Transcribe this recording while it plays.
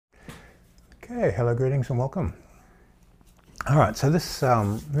Okay, hello, greetings and welcome. All right, so this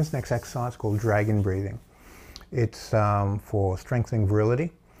next exercise is called dragon breathing. It's for strengthening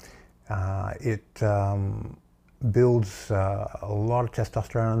virility. It builds a lot of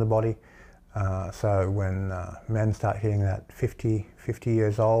testosterone in the body. So when men start hitting that 50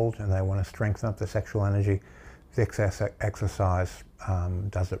 years old and they want to strengthen up their sexual energy, this exercise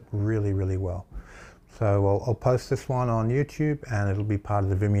does it really, really well. So I'll post this one on YouTube, and it'll be part of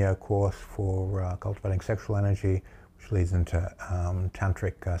the Vimeo course for cultivating sexual energy, which leads into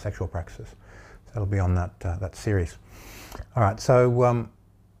tantric sexual practices. So it'll be on that series. All right, so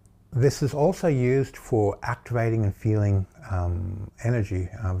this is also used for activating and feeling energy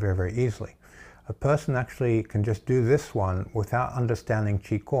very, very easily. A person actually can just do this one without understanding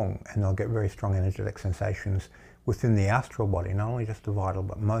Qigong, and they'll get very strong energetic sensations within the astral body, not only just the vital,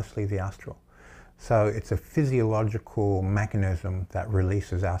 but mostly the astral. So it's a physiological mechanism that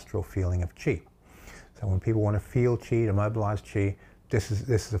releases astral feeling of Qi. So when people want to feel Qi, to mobilize Qi, this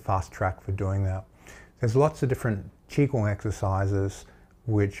is a fast track for doing that. There's lots of different Qigong exercises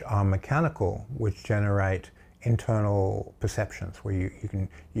which are mechanical, which generate internal perceptions where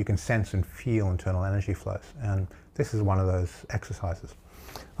you can sense and feel internal energy flows, and this is one of those exercises.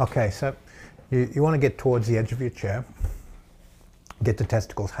 Okay, so you want to get towards the edge of your chair, get the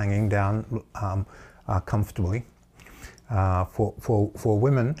testicles hanging down comfortably. For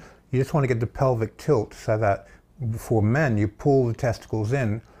women, you just want to get the pelvic tilt so that for men you pull the testicles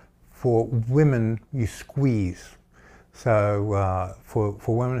in. For women you squeeze. So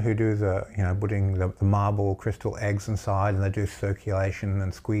for women who do putting the marble crystal eggs inside, and they do circulation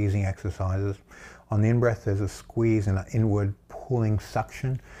and squeezing exercises, on the in-breath there's a squeeze and an inward pulling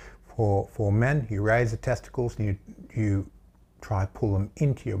suction. For men, you raise the testicles and you try to pull them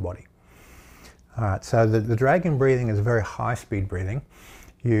into your body. All right, so the dragon breathing is very high-speed breathing.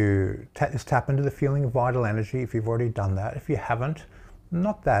 You just tap into the feeling of vital energy if you've already done that. If you haven't,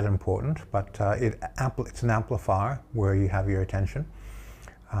 not that important, but it's an amplifier where you have your attention.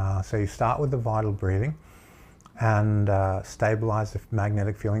 So you start with the vital breathing and stabilize the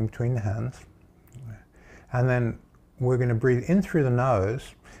magnetic feeling between the hands. And then we're going to breathe in through the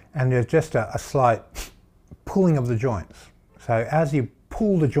nose, and there's just a slight pulling of the joints. So as you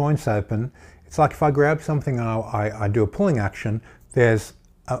pull the joints open, it's like if I grab something and I do a pulling action, there's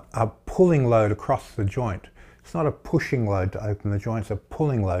a pulling load across the joint. It's not a pushing load to open the joint, it's a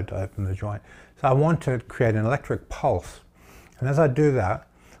pulling load to open the joint. So I want to create an electric pulse. And as I do that,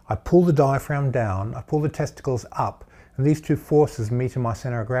 I pull the diaphragm down, I pull the testicles up, and these two forces meet in my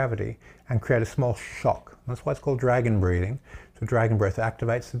center of gravity and create a small shock. That's why it's called dragon breathing. So dragon breath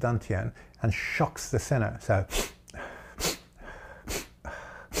activates the dantian and shocks the center. So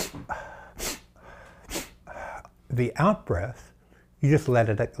the out breath, you just let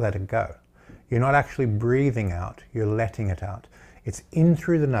it go. You're not actually breathing out, you're letting it out. It's in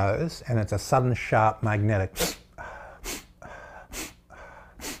through the nose, and it's a sudden, sharp, magnetic.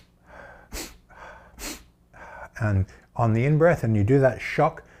 And on the in-breath, and you do that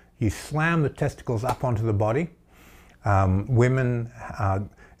shock, you slam the testicles up onto the body. Women,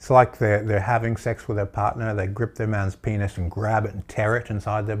 it's like they're having sex with their partner, they grip their man's penis and grab it and tear it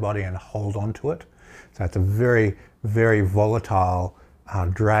inside their body and hold on to it. So it's a very, very volatile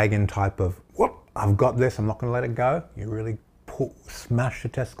dragon type of, whoop, I've got this, I'm not going to let it go. You really smash the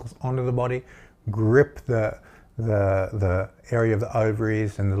testicles onto the body, grip the area of the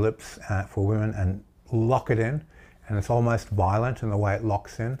ovaries and the lips for women, and lock it in. And it's almost violent in the way it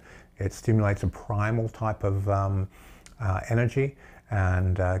locks in. It stimulates a primal type of energy,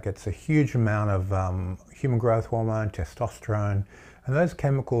 and gets a huge amount of human growth hormone, testosterone, and those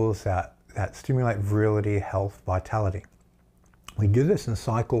chemicals that stimulate virility, health, vitality. We do this in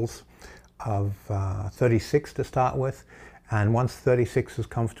cycles of 36 to start with, and once 36 is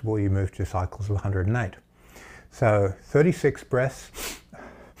comfortable, you move to cycles of 108. So 36 breaths.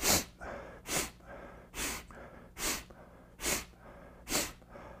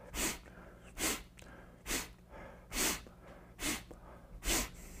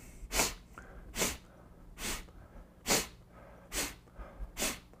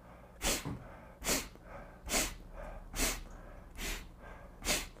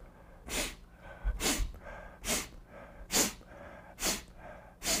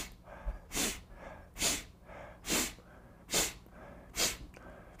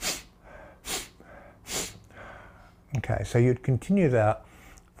 Okay, so you'd continue that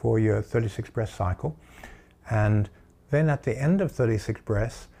for your 36 breath cycle, and then at the end of 36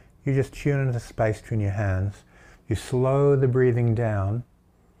 breaths, you just tune into the space between your hands. You slow the breathing down,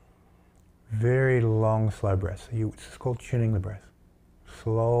 very long, slow breaths. It's called tuning the breath.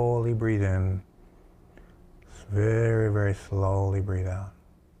 Slowly breathe in. Very, very slowly breathe out.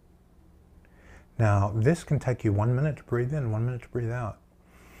 Now, this can take you 1 minute to breathe in, 1 minute to breathe out.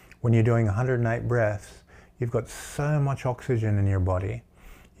 When you're doing 108 breaths, you've got so much oxygen in your body,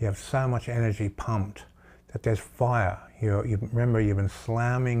 you have so much energy pumped that there's fire. Remember, you've been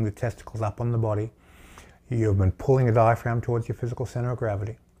slamming the testicles up on the body. You've been pulling the diaphragm towards your physical center of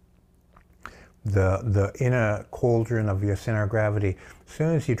gravity. The inner cauldron of your center of gravity, as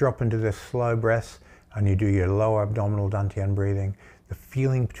soon as you drop into this slow breath and you do your lower abdominal dantian breathing, the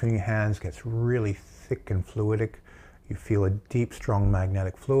feeling between your hands gets really thick and fluidic. You feel a deep, strong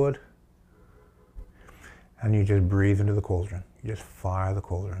magnetic fluid, and you just breathe into the cauldron. You just fire the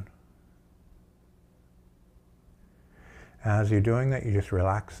cauldron. As you're doing that, you just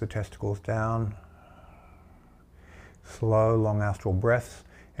relax the testicles down. Slow, long astral breaths,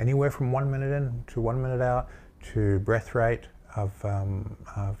 anywhere from 1 minute in to 1 minute out, to breath rate of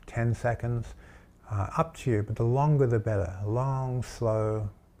 10 seconds. Up to you, but the longer the better. Long, slow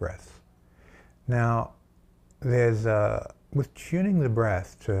breaths. Now, there's with tuning the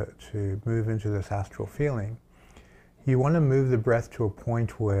breath to move into this astral feeling, you want to move the breath to a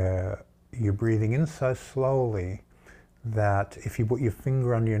point where you're breathing in so slowly that if you put your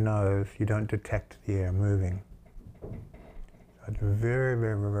finger under your nose, you don't detect the air moving. So very,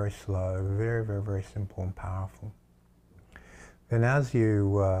 very, very slow, very, very, very simple and powerful. Then as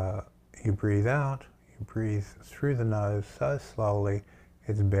you breathe out, you breathe through the nose so slowly,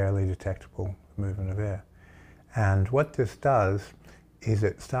 it's barely detectable movement of air. And what this does is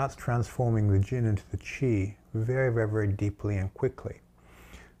it starts transforming the jin into the qi very, very, very deeply and quickly.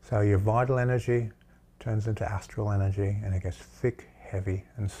 So your vital energy turns into astral energy, and it gets thick, heavy,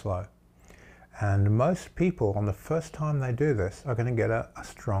 and slow. And most people, on the first time they do this, are going to get a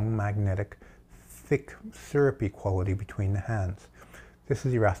strong magnetic, thick, syrupy quality between the hands. This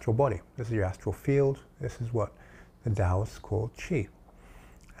is your astral body. This is your astral field. This is what the Taoists call qi.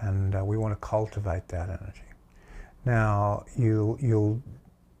 And we want to cultivate that energy. Now, you'll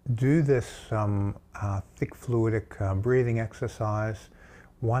do this thick fluidic breathing exercise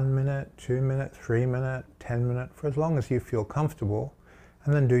 1 minute, 2 minutes, 3 minutes, 10 minutes, for as long as you feel comfortable,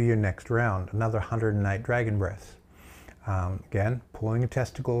 and then do your next round, another 108 dragon breaths. Again, pulling your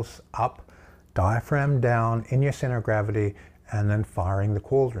testicles up, diaphragm down in your center of gravity, and then firing the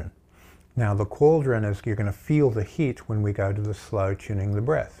cauldron. Now, the cauldron is, you're going to feel the heat when we go to the slow tuning the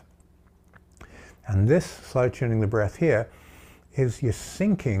breath. And this slow tuning the breath here is you're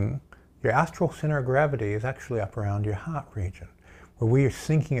sinking, your astral center of gravity is actually up around your heart region, where we are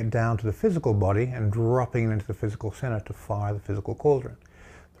sinking it down to the physical body and dropping it into the physical center to fire the physical cauldron.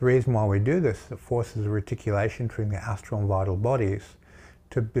 The reason why we do this, it forces a reticulation between the astral and vital bodies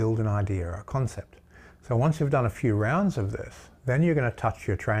to build an idea or a concept. So once you've done a few rounds of this, then you're going to touch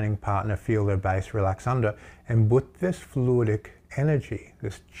your training partner, feel their base, relax under, and put this fluidic energy,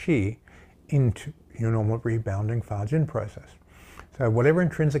 this qi, into your normal rebounding Fa-Jin process. So whatever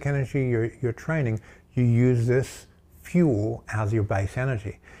intrinsic energy you're training, you use this fuel as your base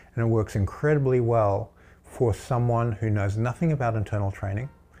energy. And it works incredibly well for someone who knows nothing about internal training.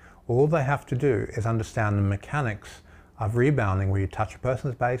 All they have to do is understand the mechanics of rebounding, where you touch a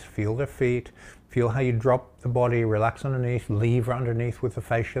person's base, feel their feet, feel how you drop the body, relax underneath, lever underneath with the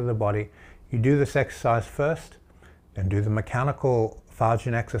fascia of the body. You do this exercise first, then do the mechanical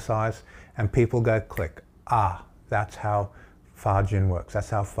Fa-Jin exercise, and people go click. Ah, that's how Fa-Jin works, that's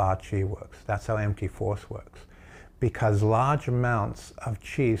how Fa-Chi works, that's how empty force works. Because large amounts of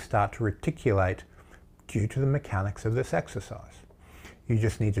qi start to reticulate due to the mechanics of this exercise. You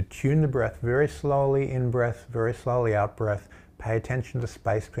just need to tune the breath very slowly, in breath, very slowly out breath. Pay attention to the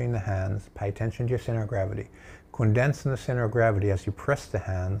space between the hands, pay attention to your center of gravity. Condense in the center of gravity as you press the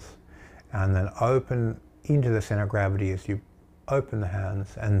hands, and then open into the center of gravity as you open the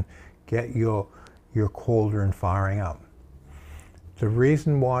hands, and get your cauldron firing up. The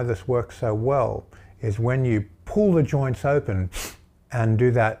reason why this works so well is when you pull the joints open and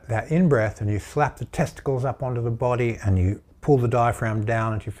do that in-breath, and you slap the testicles up onto the body and you pull the diaphragm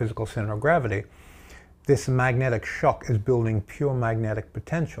down into your physical center of gravity, this magnetic shock is building pure magnetic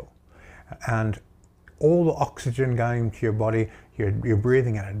potential. And all the oxygen going to your body, you're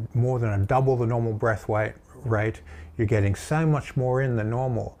breathing at more than a double the normal breath rate. You're getting so much more in than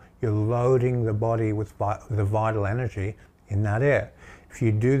normal. You're loading the body with the vital energy in that air. If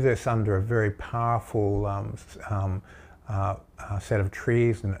you do this under a very powerful set of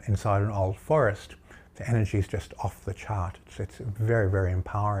trees inside an old forest, the energy is just off the chart. It's very, very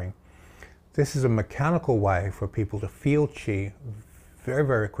empowering. This is a mechanical way for people to feel qi very,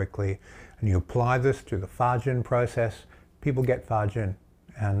 very quickly, and you apply this to the Fa-Jin process, people get Fa-Jin.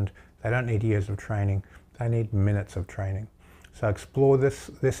 and they don't need years of training, they need minutes of training. So explore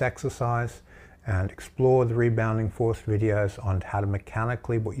this exercise and explore the rebounding force videos on how to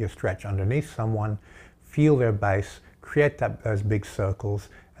mechanically put your stretch underneath someone, feel their base, create those big circles,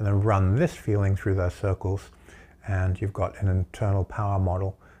 and then run this feeling through those circles, and you've got an internal power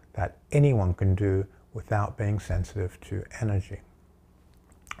model that anyone can do without being sensitive to energy.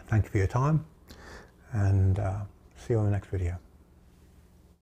 Thank you for your time, and see you on the next video.